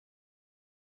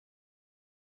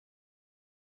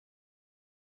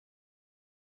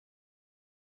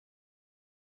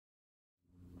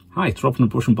Hi, it's Rob from the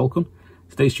Brush and Boltgun.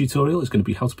 Today's tutorial is going to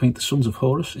be how to paint the Sons of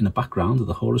Horus in the background of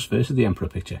the Horus versus the Emperor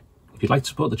picture. If you'd like to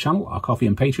support the channel, our Ko-fi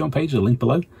and Patreon page is a link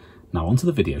below. Now on to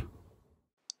the video.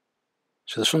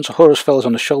 So the Sons of Horus fellas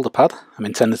on the shoulder pad, I'm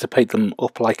intending to paint them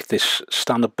up like this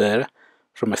standard bearer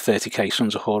from my 30k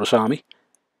Sons of Horus army.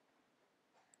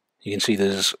 You can see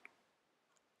there's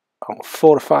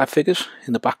 4 or 5 figures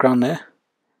in the background there.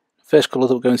 The first colour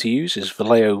that we're going to use is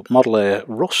Vallejo Modeler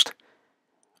Rust.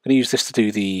 I'm going to use this to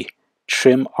do the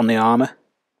trim on the armour.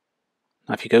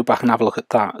 Now if you go back and have a look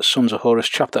at that Sons of Horus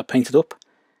chap that I painted up,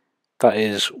 that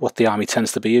is what the army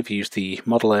tends to be. I've used the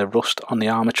Modeler Rust on the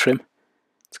armour trim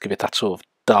to give it that sort of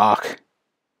dark,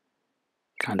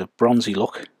 kind of bronzy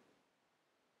look.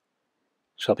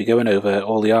 So I'll be going over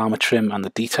all the armour trim and the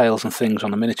details and things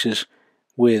on the miniatures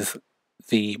with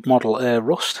the Modeler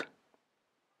Rust,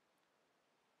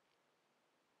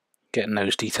 getting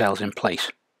those details in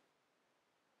place.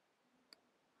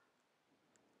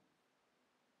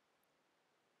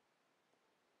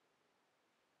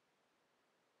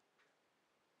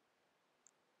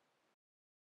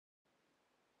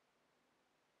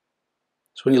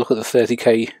 So when you look at the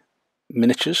 30k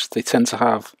miniatures, they tend to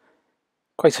have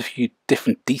quite a few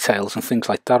different details and things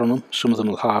like that on them. Some of them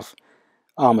will have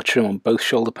armour trim on both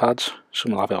shoulder pads,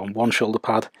 some will have it on one shoulder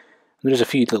pad, and there's a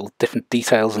few little different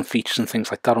details and features and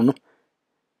things like that on them.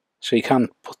 So you can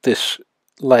put this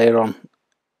layer on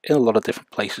in a lot of different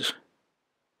places.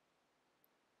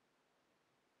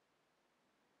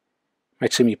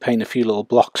 Might see me paint a few little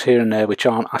blocks here and there which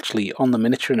aren't actually on the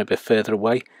miniature and a bit further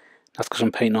away. That's because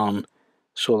I'm painting on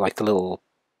sort of like the little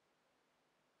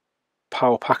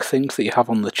power pack things that you have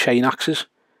on the chain axes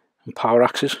and power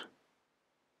axes.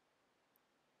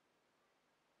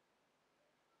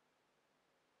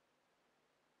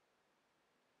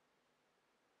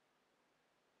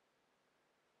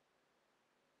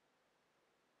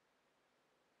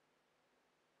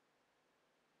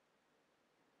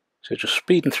 So just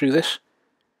speeding through this,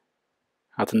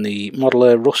 adding the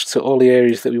Modeler Rust to all the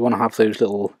areas that we want to have those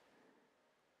little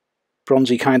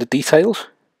bronzy kind of details.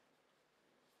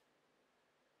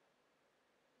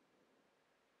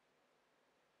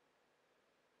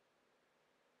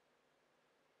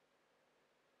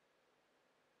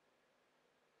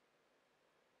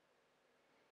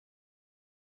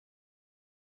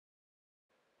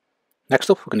 Next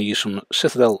up, we're going to use some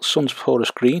Citadel Sons of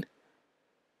Horus green.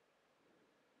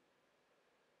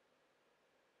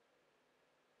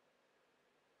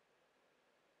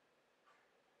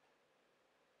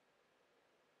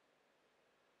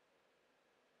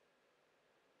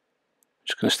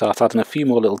 Just going to start adding a few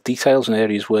more little details in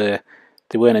areas where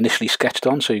they weren't initially sketched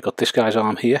on. So you've got this guy's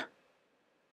arm here.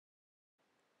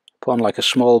 Put on like a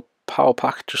small power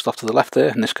pack just off to the left there,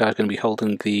 and this guy's going to be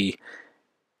holding the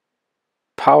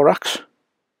power axe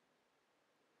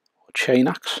or chain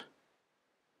axe.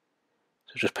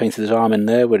 So just painted his arm in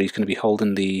there where he's going to be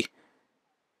holding the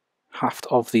haft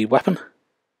of the weapon.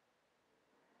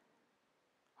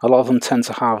 A lot of them tend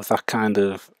to have that kind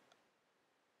of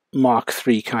Mark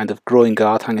III kind of groin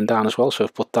guard hanging down as well, so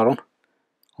I've put that on,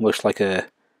 almost like a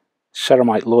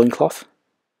ceramite loincloth.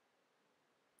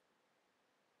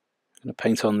 I'm going to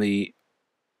paint on the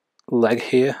leg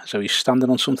here, so he's standing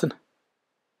on something.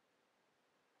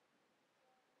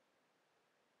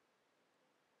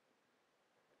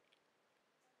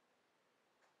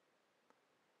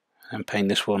 And paint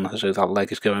this one as though that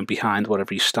leg is going behind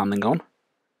whatever he's standing on.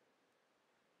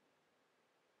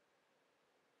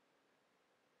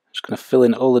 Just going to fill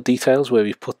in all the details where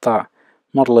we've put that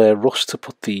Modeler Rust to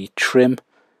put the trim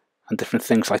and different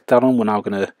things like that on. We're now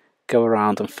going to go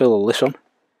around and fill all this on.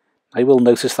 I will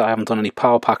notice that I haven't done any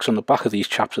power packs on the back of these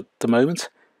chaps at the moment.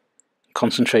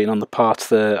 Concentrating on the parts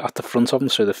there at the front of them,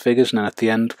 so the figures, and then at the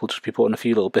end we'll just be putting a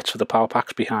few little bits of the power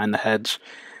packs behind the heads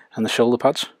and the shoulder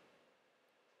pads.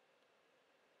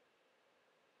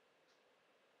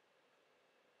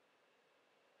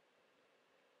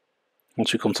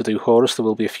 Once we come to do Horus, there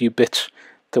will be a few bits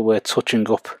that we're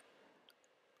touching up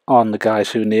on the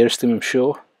guys who are nearest him, I'm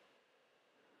sure.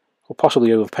 Or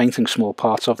possibly overpainting small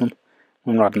parts of them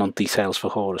when we're adding on details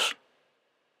for Horus.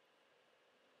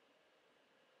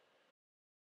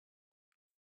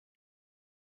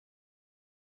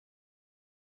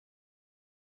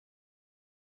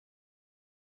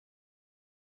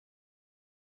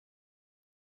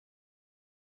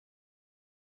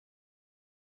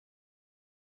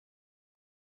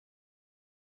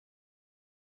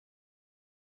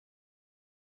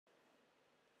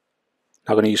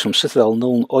 Now I'm going to use some Citadel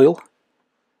Nuln Oil,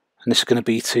 and this is going to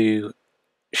be to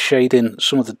shade in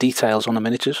some of the details on the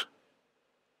miniatures,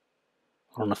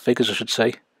 or on the figures I should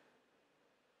say.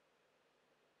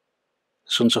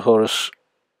 Sons of Horus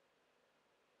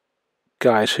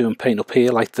guys who I'm painting up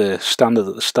here, like the standard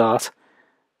at the start,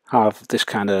 have this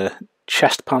kind of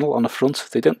chest panel on the front.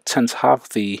 They don't tend to have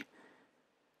the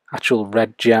actual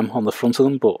red gem on the front of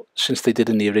them, but since they did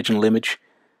in the original image,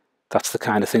 that's the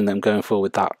kind of thing that I'm going for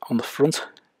with that on the front.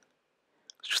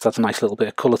 It just adds a nice little bit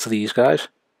of colour to these guys.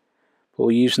 But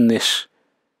we're using this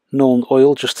Nuln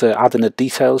Oil just to add in the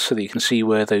details so that you can see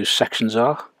where those sections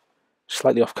are.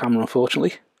 Slightly off camera,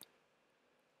 unfortunately.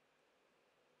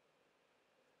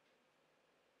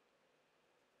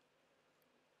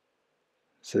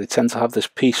 So they tend to have this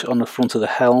piece on the front of the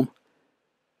helm,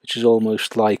 which is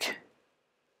almost like,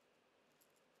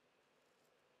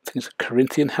 I think it's a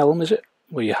Corinthian helm, is it?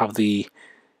 Where you have the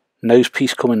nose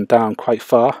piece coming down quite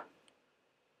far.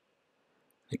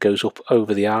 It goes up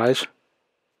over the eyes.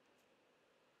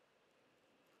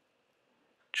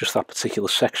 Just that particular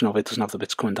section of it doesn't have the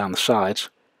bits coming down the sides.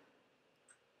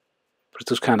 But it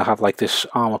does kind of have like this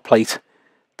armour plate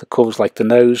that covers like the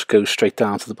nose, goes straight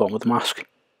down to the bottom of the mask,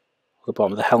 or the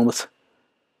bottom of the helmet.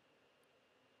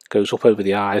 Goes up over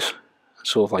the eyes, and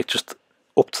sort of like just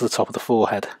up to the top of the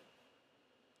forehead.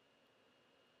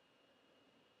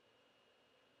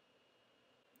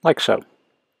 Like so.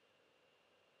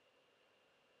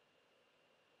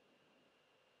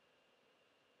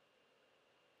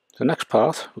 The next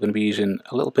part, we're going to be using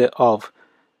a little bit of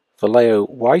Vallejo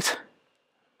White.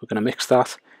 We're going to mix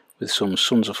that with some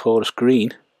Sons of Horus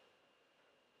green.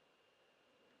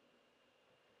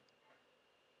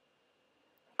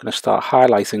 I'm going to start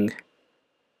highlighting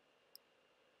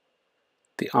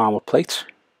the armour plates,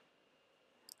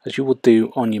 as you would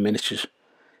do on your miniatures.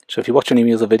 So if you watch any of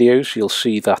the other videos, you'll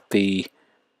see that the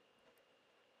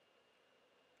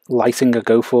lighting I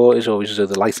go for is always as though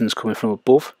the lighting's coming from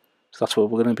above. So that's what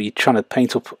we're going to be trying to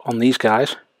paint up on these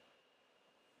guys.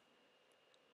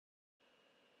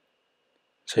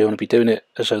 So you want to be doing it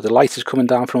as though the light is coming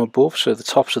down from above, so the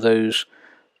tops of those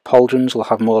pauldrons will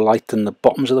have more light than the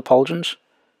bottoms of the pauldrons.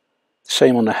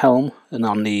 Same on the helm and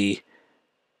on the,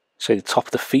 say, the top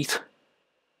of the feet.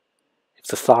 If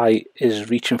the thigh is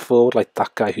reaching forward, like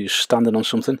that guy who's standing on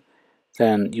something,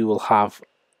 then you will have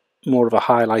more of a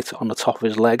highlight on the top of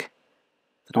his leg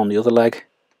than on the other leg.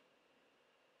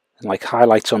 And like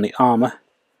highlights on the armour,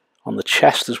 on the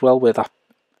chest as well, where that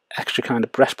extra kind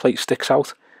of breastplate sticks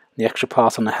out. The extra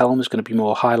part on the helm is going to be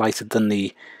more highlighted than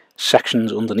the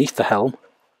sections underneath the helm.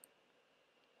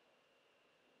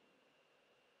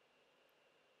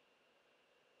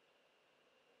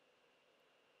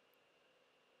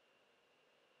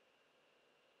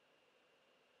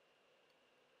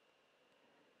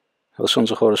 The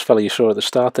Sons of Horus fella you saw at the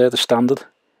start there, the standard,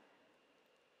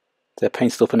 they're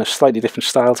painted up in a slightly different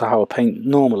style to how I paint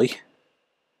normally,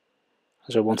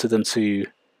 as I wanted them to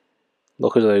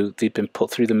look as though they'd been put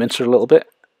through the mincer a little bit,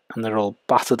 and they're all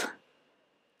battered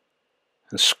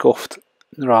and scuffed,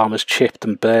 their armour's chipped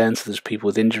and burnt, there's people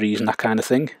with injuries and that kind of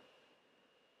thing.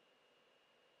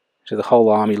 So the whole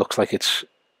army looks like it's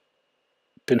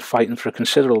been fighting for a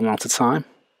considerable amount of time.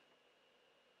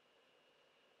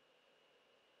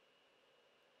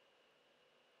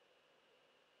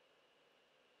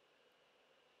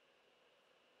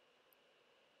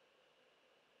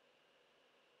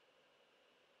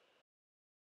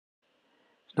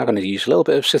 Now I'm going to use a little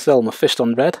bit of Citadel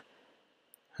Mephiston Red.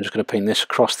 I'm just going to paint this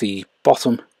across the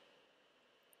bottom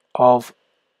of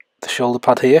the shoulder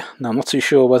pad here. Now I'm not too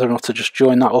sure whether or not to just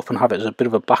join that up and have it as a bit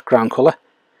of a background colour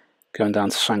going down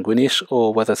to Sanguinius,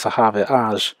 or whether to have it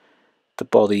as the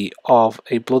body of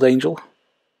a blood angel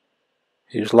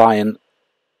who's lying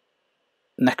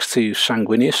next to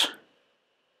Sanguinius.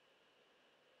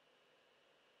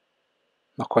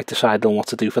 Not quite decided on what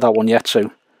to do for that one yet,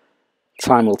 so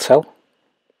time will tell.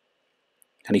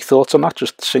 Any thoughts on that?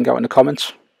 Just sing out in the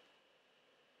comments.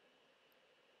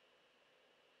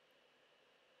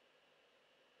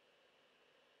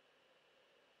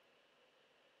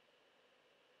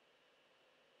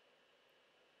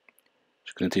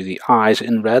 Just going to do the eyes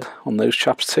in red on those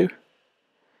chaps too.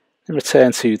 Then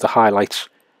return to the highlights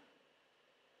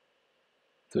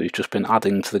that we've just been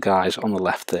adding to the guys on the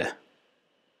left there.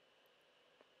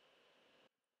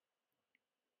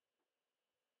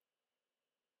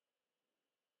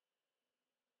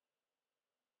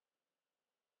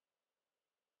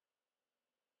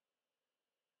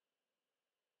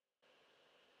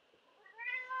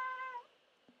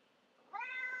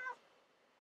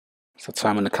 It's that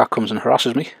time when the cat comes and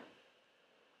harasses me.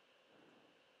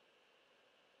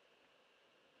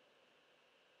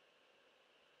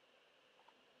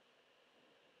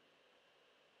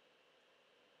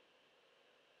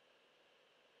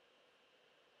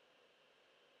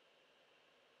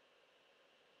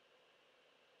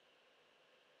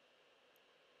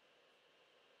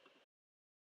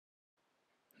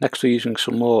 Next we're using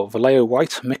some more Vallejo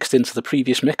White mixed into the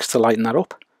previous mix to lighten that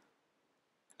up.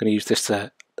 I'm going to use this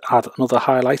to add another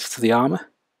highlight to the armour.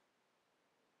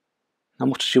 Now,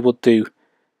 much as you would do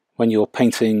when you're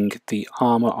painting the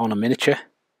armour on a miniature,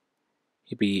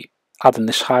 you'd be adding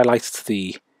this highlight to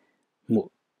the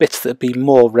bits that would be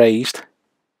more raised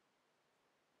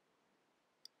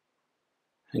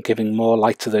and giving more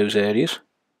light to those areas.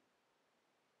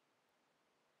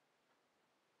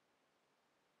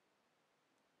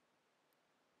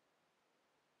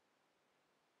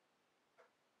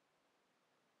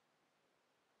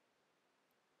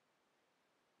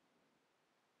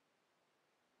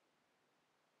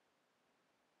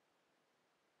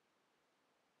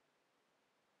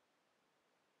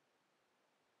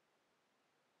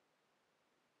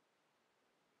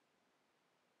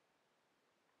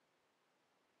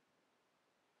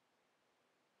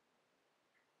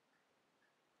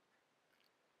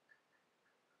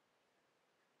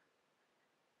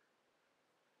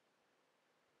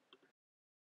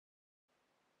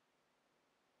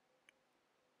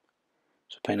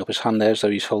 So paint up his hand there as though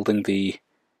he's holding the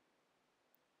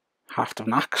haft of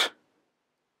an axe.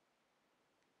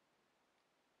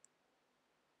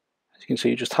 As you can see,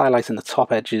 you're just highlighting the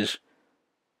top edges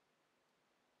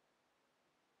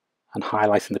and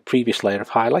highlighting the previous layer of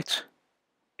highlights,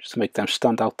 just to make them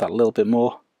stand out that little bit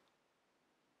more.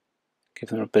 Give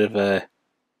them a bit of a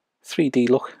 3D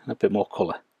look and a bit more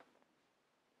colour.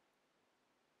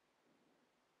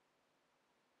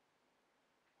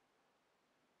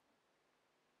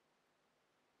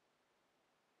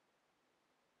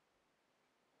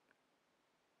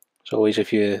 As always,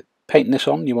 if you're painting this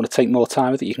on, you want to take more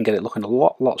time with it, you can get it looking a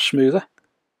lot smoother.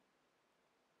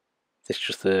 This is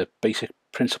just the basic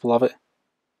principle of it,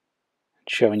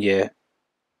 showing you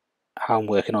how I'm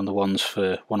working on the ones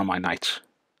for one of my knights.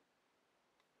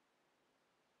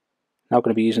 Now I'm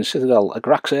going to be using Citadel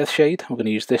Agrax Earthshade. I'm going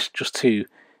to use this just to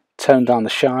tone down the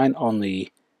shine on the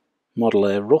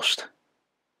Model Rust.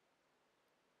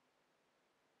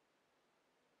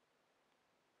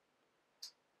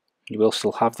 You will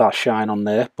still have that shine on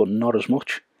there, but not as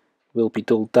much. It will be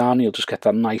dulled down, you'll just get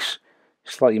that nice,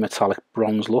 slightly metallic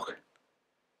bronze look.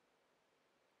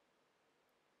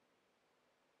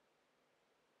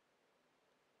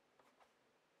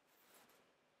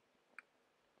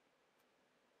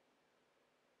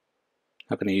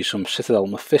 I'm going to use some Citadel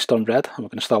Mephiston Red, and we're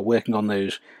going to start working on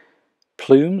those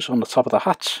plumes on the top of the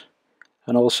hats,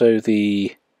 and also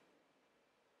the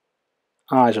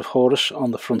Eyes of Horus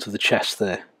on the front of the chest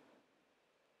there.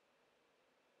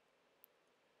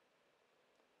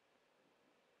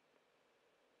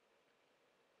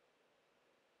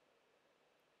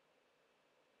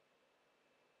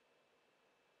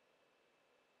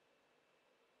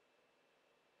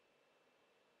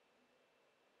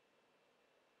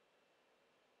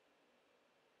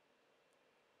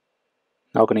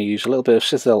 Now I'm going to use a little bit of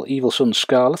Citadel Evil Sunz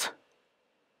Scarlet.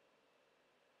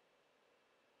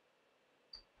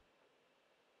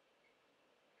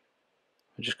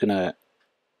 I'm just going to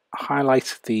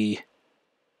highlight the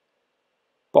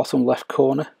bottom left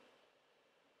corner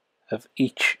of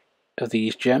each of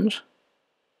these gems.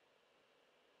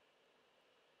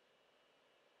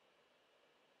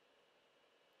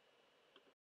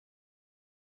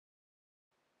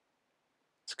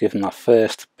 To give them that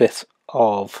first bit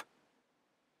of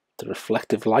the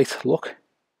reflective light look.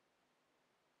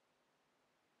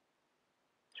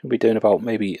 Should be doing about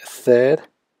maybe a third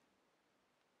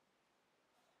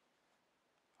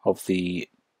of the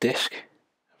disc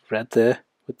of red there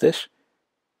with this.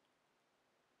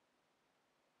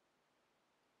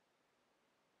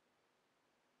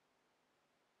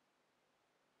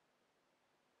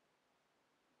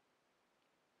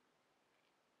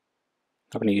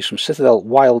 I'm going to use some Citadel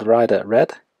Wild Rider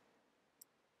Red.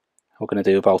 We're going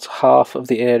to do about half of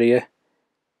the area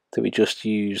that we just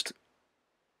used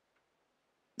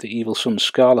the Evil Sunz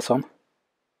Scarlet on.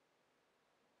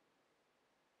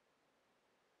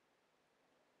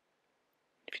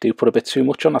 If you do put a bit too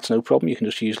much on, that's no problem. You can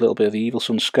just use a little bit of the Evil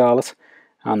Sunz Scarlet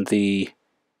and the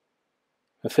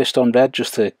Mephiston Red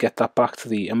just to get that back to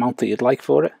the amount that you'd like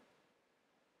for it.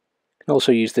 You can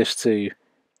also use this to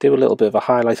do a little bit of a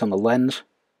highlight on the lens,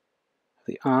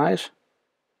 the eyes.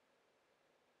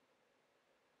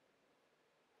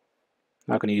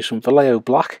 Now I'm going to use some Vallejo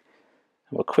Black,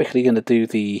 and we're quickly going to do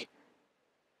the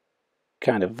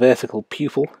kind of vertical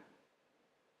pupil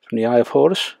from the Eye of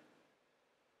Horus,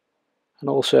 and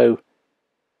also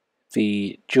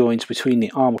the joints between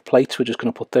the armour plates. We're just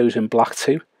going to put those in black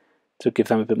too to give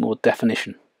them a bit more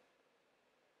definition.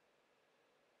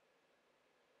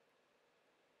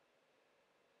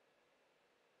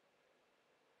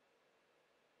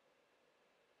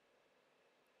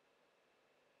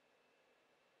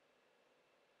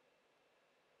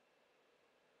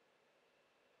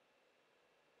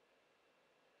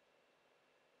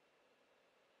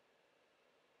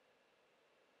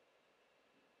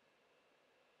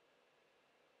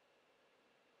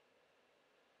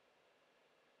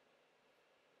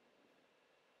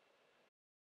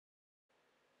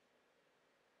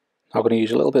 I'm going to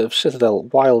use a little bit of Citadel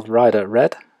Wild Rider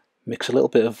Red, mix a little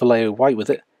bit of Vallejo White with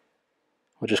it.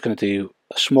 We're just going to do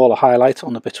a smaller highlight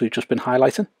on the bits we've just been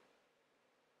highlighting.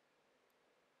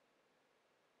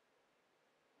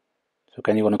 So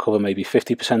again, you want to cover maybe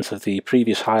 50% of the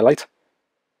previous highlight.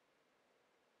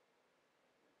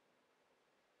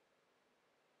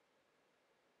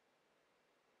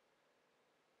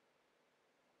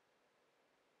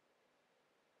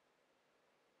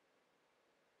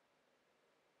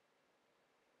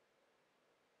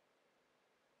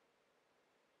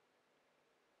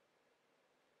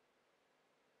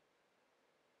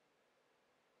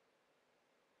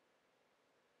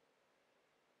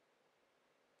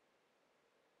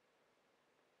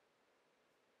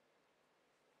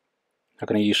 I'm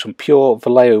going to use some pure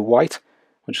Vallejo White.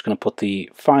 I'm just going to put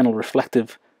the final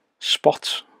reflective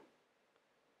spots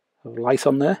of light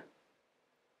on there.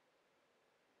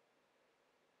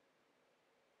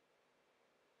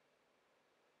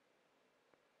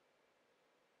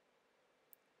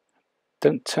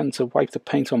 Don't tend to wipe the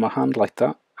paint on my hand like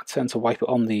that. I tend to wipe it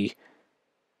on the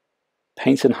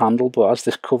painting handle, but as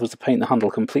this covers the painting handle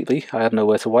completely, I had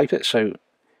nowhere to wipe it, so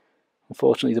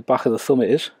unfortunately the back of the thumb it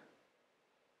is.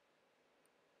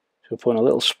 So we're putting a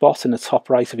little spot in the top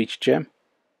right of each gem,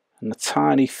 and a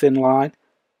tiny thin line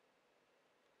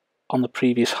on the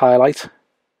previous highlight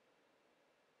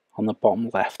on the bottom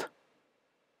left.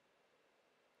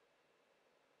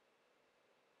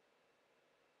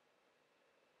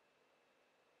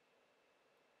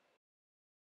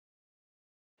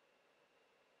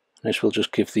 And this will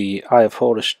just give the Eye of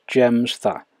Horus gems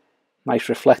that nice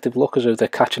reflective look as though they're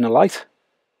catching a light.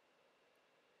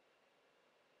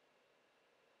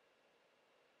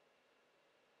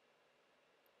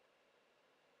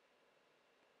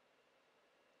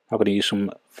 I'm going to use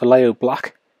some Vallejo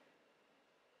Black.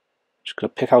 Just going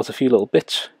to pick out a few little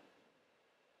bits.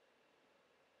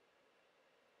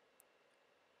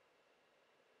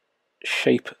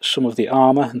 Shape some of the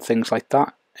armour and things like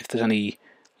that. If there's any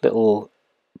little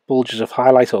bulges of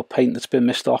highlight or paint that's been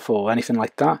missed off or anything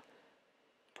like that.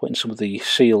 Putting some of the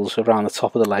seals around the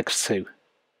top of the legs too.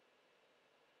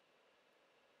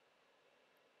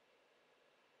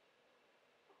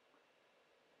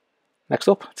 Next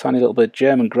up, a tiny little bit of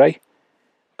German grey.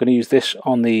 I'm going to use this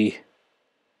on the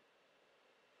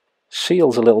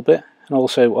seals a little bit, and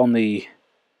also on the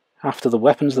after the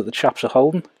weapons that the chaps are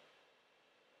holding.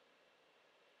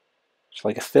 Just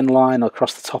like a thin line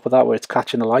across the top of that where it's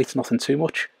catching the light, nothing too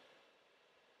much.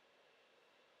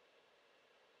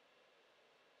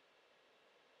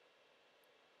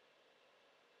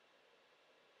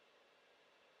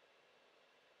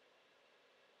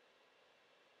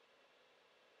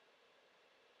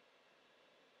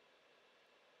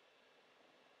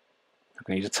 I'm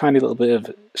going to use a tiny little bit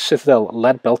of Citadel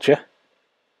Lead Belcher.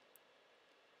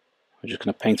 We're just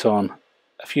going to paint on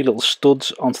a few little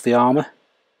studs onto the armour.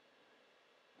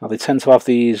 Now they tend to have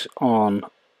these on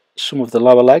some of the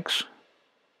lower legs,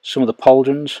 some of the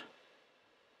pauldrons,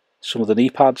 some of the knee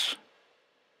pads,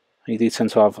 and you do tend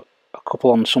to have a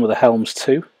couple on some of the helms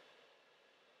too.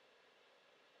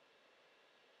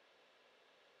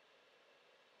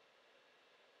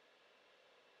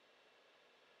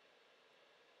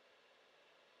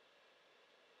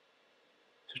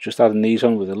 So just adding these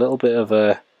on with a little bit of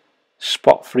a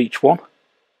spot for each one.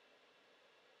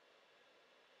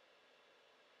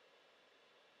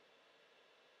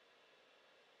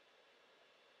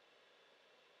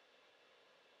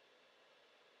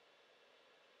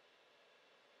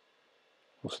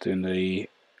 Also doing the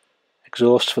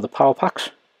exhaust for the power packs.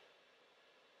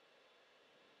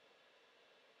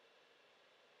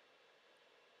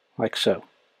 Like so.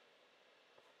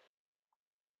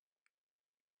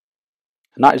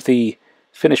 And that is the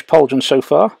finished pauldron so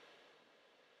far.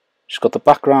 Just got the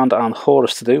background and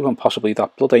Horus to do, and possibly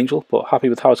that Blood Angel, but happy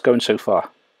with how it's going so far.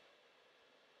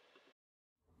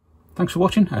 Thanks for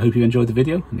watching. I hope you enjoyed the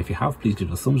video, and if you have, please give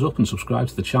it a thumbs up and subscribe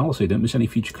to the channel so you don't miss any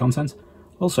future content.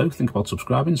 Also, think about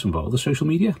subscribing to some of our other social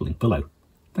media, linked below.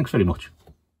 Thanks very much.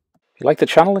 If you like the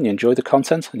channel and you enjoy the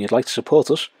content and you'd like to support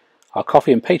us, our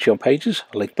Ko-fi and Patreon pages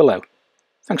are linked below.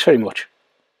 Thanks very much.